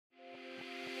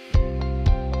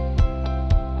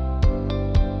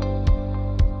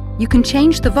You can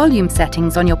change the volume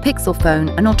settings on your Pixel phone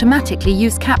and automatically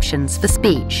use captions for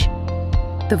speech.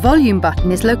 The volume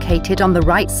button is located on the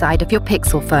right side of your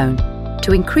Pixel phone.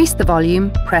 To increase the volume,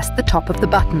 press the top of the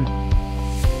button.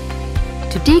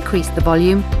 To decrease the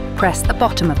volume, press the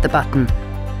bottom of the button.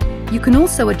 You can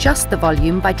also adjust the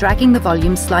volume by dragging the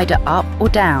volume slider up or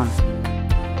down.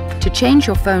 To change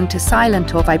your phone to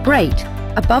silent or vibrate,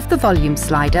 above the volume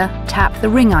slider, tap the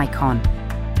ring icon.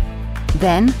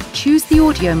 Then, choose the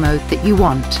audio mode that you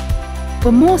want.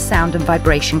 For more sound and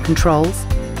vibration controls,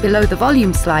 below the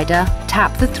volume slider,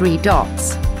 tap the 3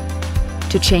 dots.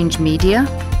 To change media,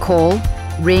 call,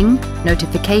 ring,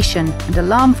 notification and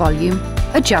alarm volume,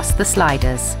 adjust the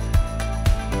sliders.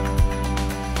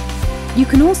 You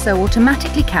can also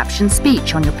automatically caption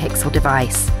speech on your Pixel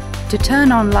device. To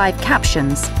turn on live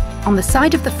captions, on the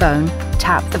side of the phone,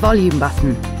 tap the volume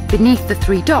button. Beneath the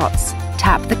 3 dots,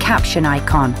 tap the caption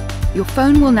icon. Your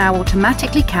phone will now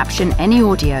automatically caption any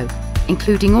audio,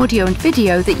 including audio and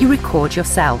video that you record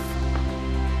yourself.